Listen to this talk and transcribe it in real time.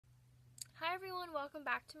Hi everyone, welcome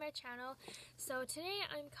back to my channel. So today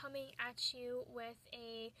I'm coming at you with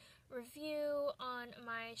a review on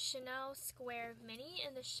my Chanel Square Mini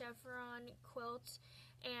in the Chevron quilt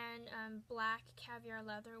and black caviar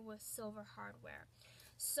leather with silver hardware.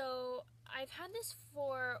 So I've had this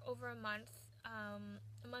for over a month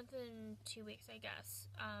and 2 weeks I guess,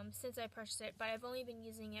 since I purchased it, but I've only been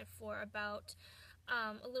using it for about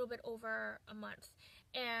a little bit over a month.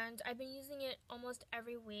 And I've been using it almost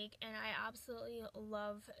every week, and I absolutely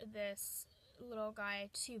love this little guy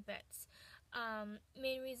to bits.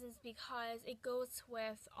 Main reasons because it goes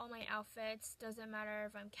with all my outfits. Doesn't matter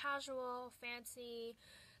if I'm casual, fancy,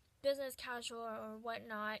 business casual, or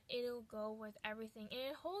whatnot, it'll go with everything.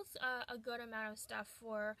 And it holds a good amount of stuff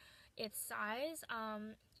for its size.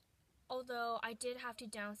 Although I did have to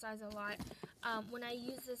downsize a lot. When I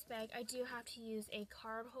use this bag, I do have to use a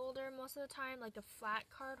card holder most of the time, like a flat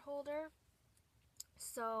card holder.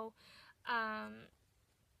 So, and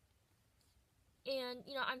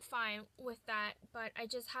I'm fine with that, but I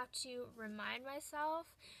just have to remind myself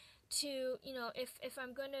to, if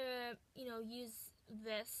I'm gonna, use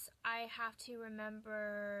this, I have to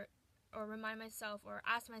remember or remind myself or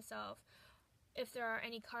ask myself if there are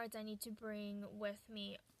any cards I need to bring with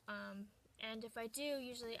me. And if I do,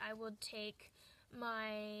 usually I would take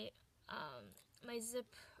my my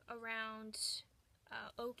zip around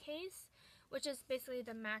O case, which is basically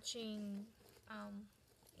the matching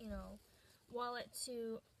wallet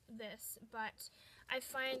to this. But I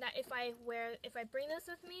find that if I bring this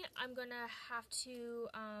with me, I'm gonna have to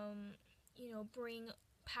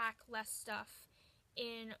pack less stuff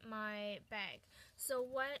in my bag. So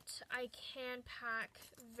what I can pack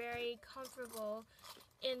very comfortable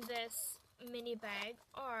in this mini bag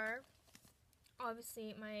are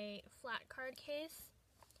obviously my flat card case,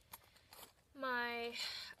 my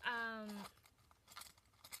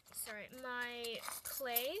my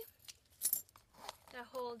clay that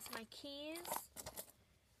holds my keys,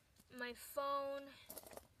 my phone,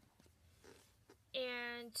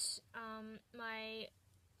 and my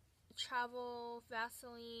travel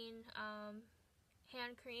Vaseline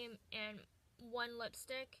hand cream and one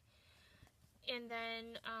lipstick. And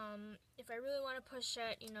then if I really want to push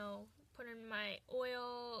it, put in my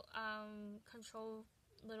oil control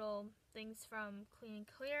little things from Clean and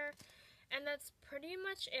Clear. And that's pretty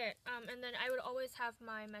much it. And then I would always have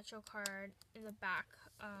my Metro card in the back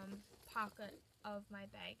pocket of my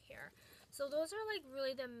bag here. So those are like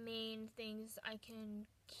really the main things I can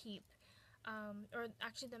keep. Or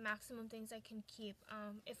actually the maximum things I can keep.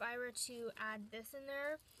 If I were to add this in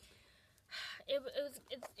there,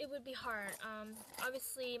 it would be hard.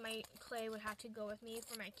 Obviously my clay would have to go with me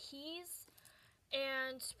for my keys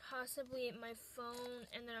and possibly my phone,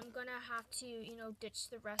 and then I'm gonna have to ditch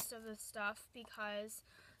the rest of the stuff because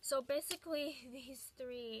so basically these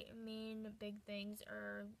three main big things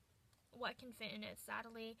are what can fit in it,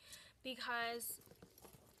 sadly, because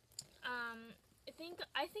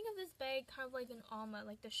I think of this bag kind of like an almond,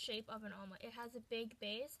 like the shape of an almond. It has a big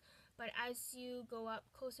base, but as you go up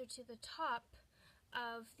closer to the top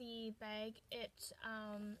of the bag, it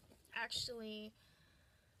actually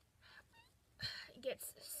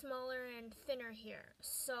gets smaller and thinner here.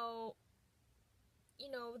 So,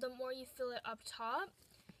 the more you fill it up top,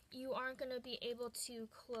 you aren't going to be able to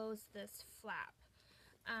close this flap.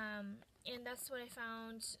 And that's what I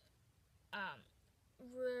found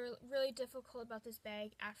really difficult about this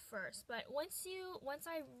bag at first. But once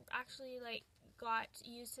I actually got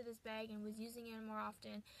used to this bag and was using it more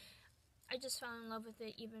often, I just fell in love with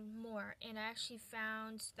it even more. And I actually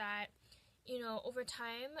found that over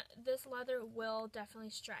time this leather will definitely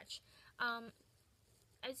stretch.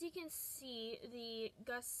 As you can see, the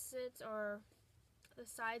gussets or the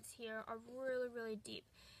sides here are really deep.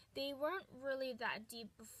 They weren't really that deep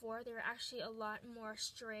before. They were actually a lot more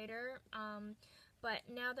straighter. But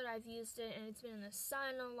now that I've used it and it's been in the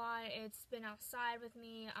sun a lot, it's been outside with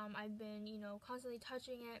me, I've been, constantly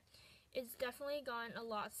touching it, it's definitely gotten a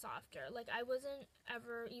lot softer. Like, I wasn't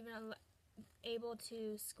ever even able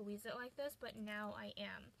to squeeze it like this, but now I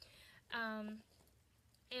am.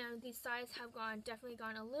 And these sides have definitely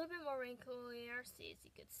gone a little bit more wrinklier, as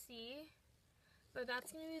you could see. But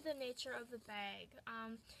that's going to be the nature of the bag.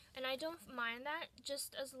 And I don't mind that,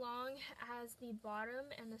 just as long as the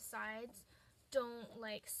bottom and the sides don't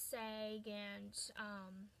sag and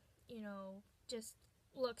just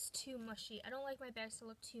looks too mushy. I don't like my bags to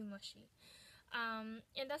look too mushy.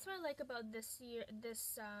 And that's what I like about this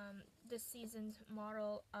season's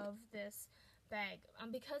model of this bag.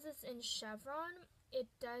 Because it's in Chevron, it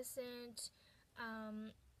doesn't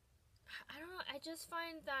I don't know, I just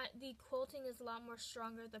find that the quilting is a lot more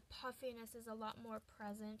stronger, the puffiness is a lot more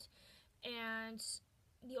present, and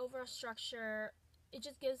the overall structure, it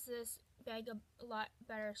just gives this bag a lot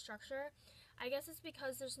better structure. I guess it's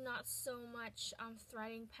because there's not so much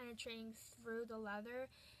threading penetrating through the leather.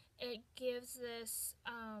 It gives this,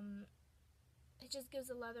 it just gives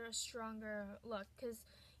the leather a stronger look, because,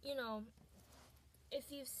 you know,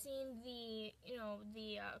 if you've seen the,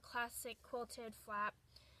 the classic quilted flap,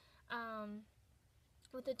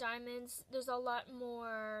 with the diamonds, there's a lot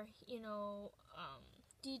more,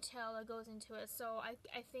 detail that goes into it. So I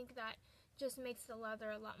think that just makes the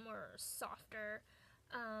leather a lot more softer.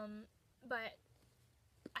 But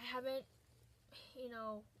I haven't, you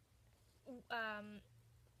know,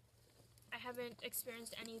 I haven't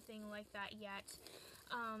experienced anything like that yet.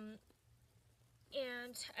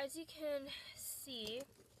 And as you can see,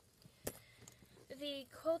 the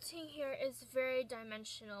quilting here is very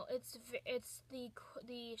dimensional. It's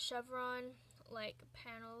the chevron like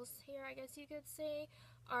panels here, I guess you could say,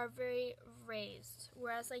 are very raised,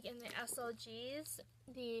 whereas like in the SLGs,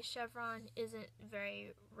 the chevron isn't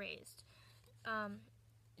very raised.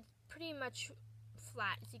 It's pretty much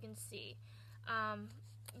flat, as you can see.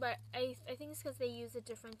 But I think it's because they use a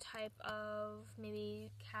different type of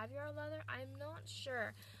maybe caviar leather. I'm not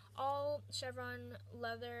sure. All chevron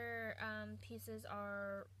leather pieces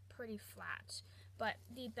are pretty flat, but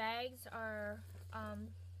the bags are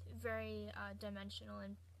very dimensional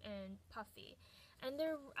and puffy. And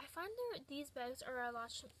I find these bags are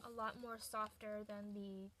a lot more softer than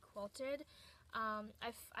the quilted. I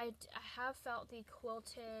have felt the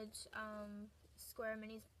quilted square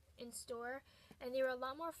minis in store, and they were a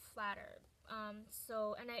lot more flatter.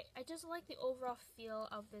 And I just like the overall feel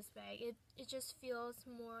of this bag. It just feels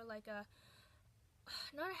more like a,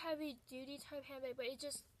 not a heavy duty type handbag, but it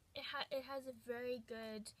has a very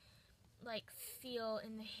good like feel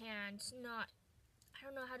in the hand. I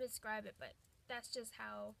don't know how to describe it, but that's just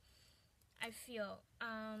how I feel.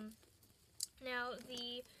 Now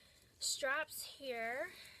the straps here,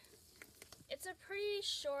 it's a pretty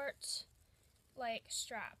short like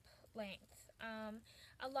strap length.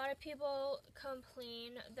 A lot of people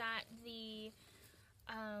complain that the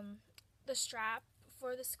strap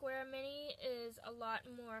for the square mini is a lot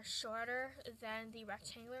more shorter than the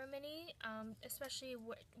rectangular mini, especially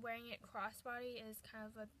wearing it crossbody is kind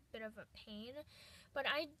of a bit of a pain. But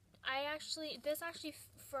this actually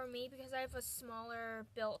for me, because I have a smaller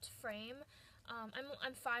built frame,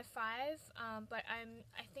 I'm 5'5", but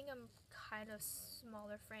I think I'm kind of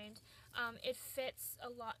smaller framed. It fits a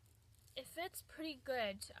lot. It fits pretty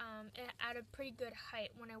good at a pretty good height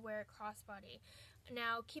when I wear it crossbody.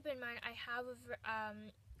 Now, keep in mind, I have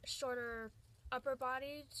a shorter upper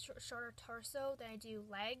body, shorter torso than I do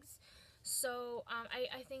legs. So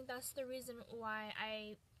I think that's the reason why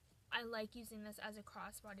I like using this as a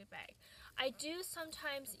crossbody bag. I do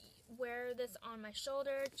sometimes wear this on my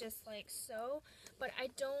shoulder, just like so, but I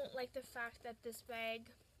don't like the fact that this bag,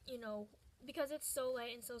 because it's so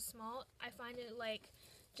light and so small, I find it like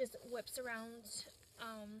just whips around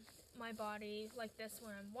my body like this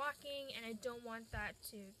when I'm walking, and I don't want that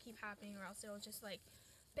to keep happening, or else it'll just like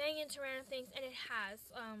bang into random things. And it has,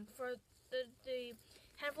 for the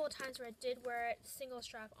handful of times where I did wear it single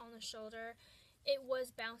strap on the shoulder, it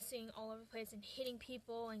was bouncing all over the place and hitting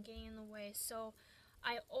people and getting in the way. So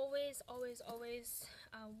I always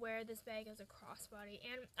wear this bag as a crossbody,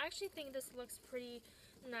 and I actually think this looks pretty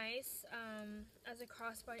nice as a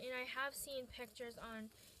crossbody. And I have seen pictures on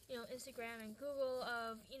Instagram and Google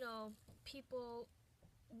of people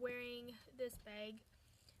wearing this bag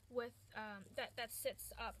with that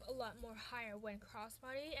sits up a lot more higher when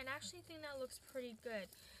crossbody, and I actually think that looks pretty good.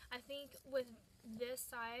 I think with this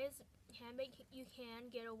size handbag you can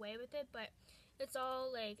get away with it, but it's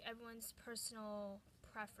all like everyone's personal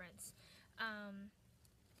preference.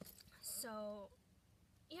 So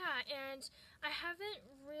yeah, and I haven't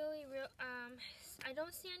really I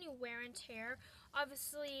don't see any wear and tear.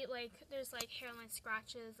 Obviously, like there's like hairline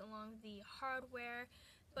scratches along the hardware,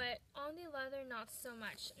 but on the leather not so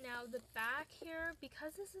much. Now the back here,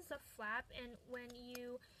 because this is a flap, and when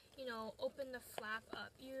you open the flap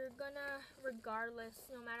up, you're gonna, regardless,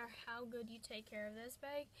 no matter how good you take care of this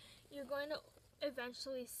bag, you're going to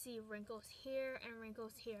eventually see wrinkles here and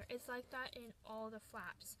wrinkles here. It's like that in all the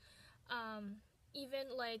flaps.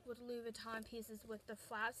 Even like with Louis Vuitton pieces with the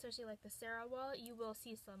flaps, especially like the Sarah wallet, you will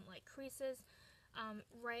see some like creases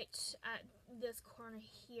right at this corner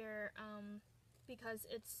here, because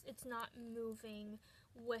it's not moving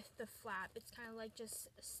with the flap. It's kind of like just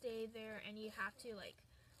stay there, and you have to like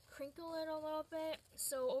crinkle it a little bit.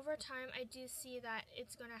 So over time, I do see that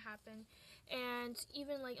it's gonna happen. And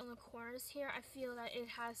even like on the corners here, I feel that it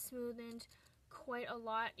has smoothened quite a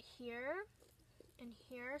lot here and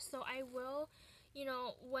here. So I will, you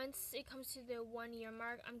know, once it comes to the 1 year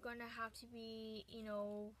mark, I'm gonna have to be, you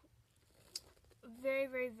know, very,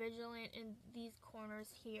 very vigilant in these corners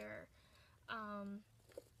here.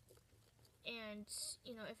 And,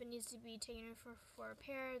 you know, if it needs to be taken in for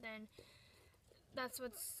repair, then that's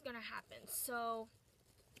what's gonna happen. So,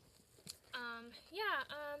 and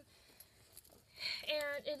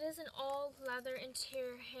it is an all leather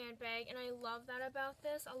interior handbag, and I love that about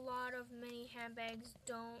this. A lot of mini handbags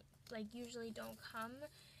usually don't come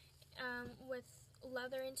with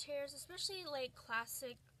leather interiors, especially like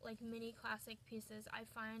classic, like mini classic pieces, I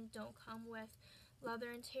find don't come with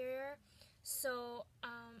leather interior. So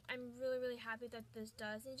I'm really, really happy that this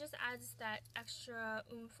does. It just adds that extra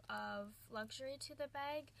oomph of luxury to the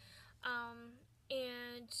bag.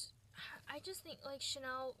 And I just think like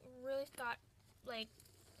Chanel really thought, like,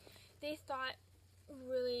 they thought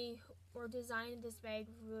really, or designed this bag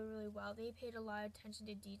really, really well. They paid a lot of attention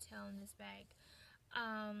to detail in this bag.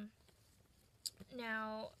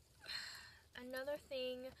 Now, another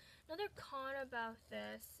con about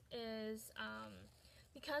this is,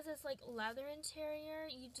 because it's like leather interior,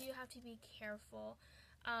 you do have to be careful,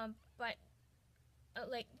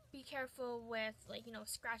 like, be careful with, like, you know,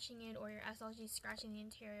 scratching it, or your SLG scratching the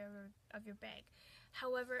interior of your bag.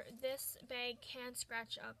 However, this bag can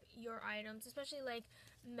scratch up your items, especially like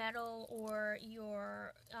metal, or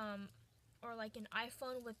your, or like an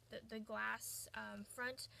iPhone with the glass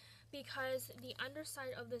front, because the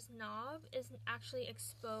underside of this knob is actually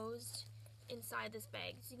exposed inside this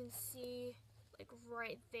bag. So you can see, like,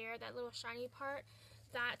 right there, that little shiny part,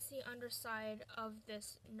 that's the underside of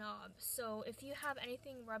this knob. So if you have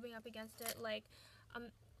anything rubbing up against it, like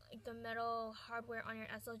the metal hardware on your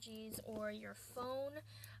SLGs or your phone,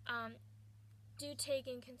 do take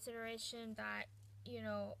in consideration that, you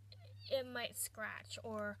know, it might scratch,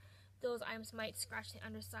 or those items might scratch the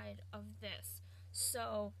underside of this.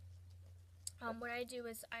 So what I do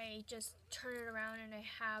is I just turn it around, and I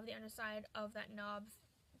have the underside of that knob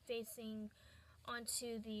facing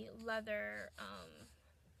onto the leather,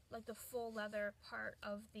 like the full leather part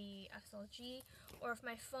of the SLG. Or if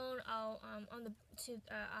my phone, I'll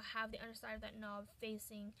have the underside of that knob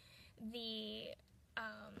facing the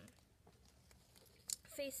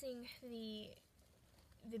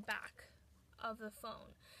back of the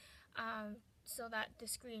phone, so that the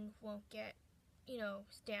screen won't get, you know,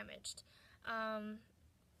 damaged.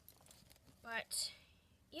 But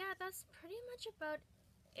yeah, that's pretty much about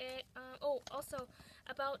it. Also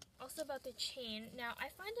about the chain. Now, I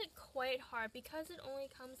find it quite hard because it only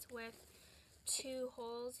comes with 2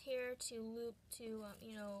 holes here to loop, to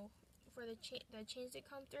you know, for the chains to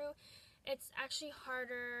come through. It's actually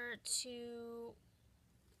harder to,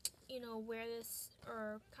 you know, wear this,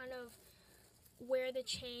 or kind of wear the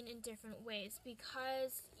chain in different ways,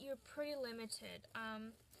 because you're pretty limited.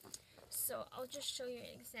 So I'll just show you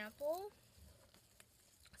an example.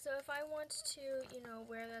 So if I want to, you know,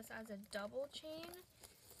 wear this as a double chain,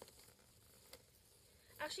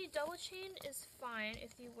 actually double chain is fine.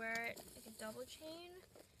 If you wear it like a double chain,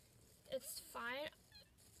 it's fine.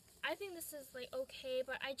 I think this is like okay,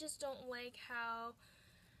 but I just don't like how,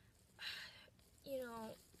 you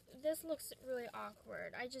know, this looks really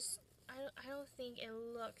awkward. I don't think it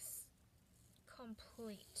looks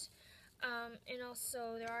complete. And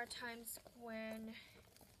also there are times when,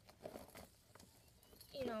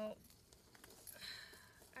 you know,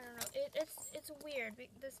 I don't know, it's weird.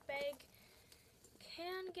 This bag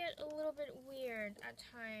can get a little bit weird at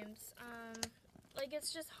times. Like,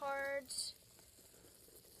 it's just hard,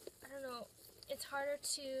 I don't know, it's harder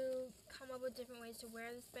to come up with different ways to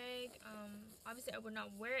wear this bag. Obviously I would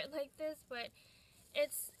not wear it like this, but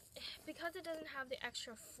it's, because it doesn't have the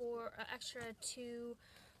extra 2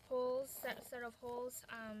 holes, set of holes,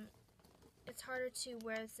 it's harder to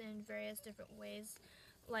wear this in various different ways,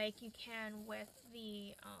 like you can with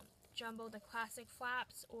the jumbo, the classic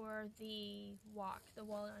flaps, or the walk, the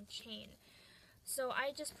wallet-on chain. So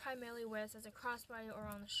I just primarily wear this as a crossbody or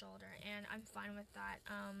on the shoulder, and I'm fine with that.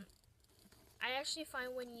 I actually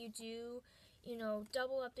find when you do, you know,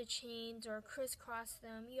 double up the chains or crisscross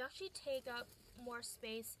them, you actually take up more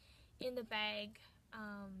space in the bag,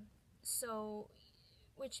 so,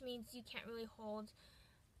 which means you can't really hold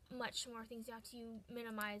much more things. You have to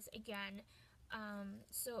minimize again.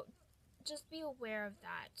 So just be aware of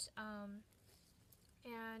that.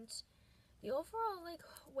 And the overall, like,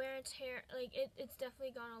 wear and tear, like, it's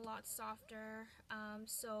definitely gone a lot softer.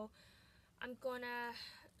 So I'm gonna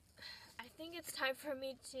think it's time for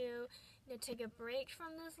me to take a break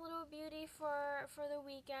from this little beauty for the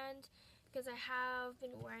weekend, because I have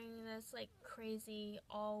been wearing this like crazy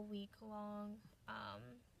all week long,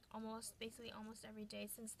 basically almost every day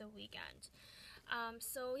since the weekend.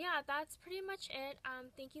 So yeah, that's pretty much it.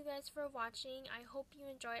 Thank you guys for watching. I hope you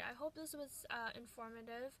enjoyed. I hope this was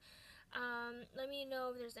informative. Let me know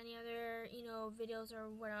if there's any other, videos or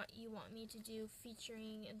what you want me to do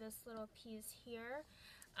featuring this little piece here.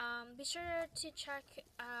 Be sure to check,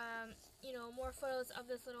 more photos of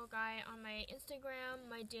this little guy on my Instagram,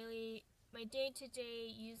 my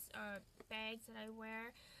day-to-day use bags that I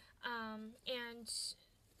wear, and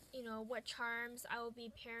what charms I will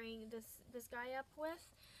be pairing this guy up with.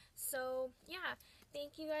 So yeah,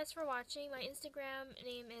 thank you guys for watching. My Instagram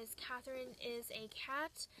name is Catherine is a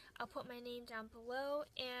cat. I'll put my name down below,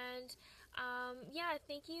 and yeah,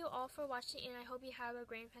 thank you all for watching, and I hope you have a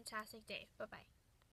great and fantastic day. Bye bye.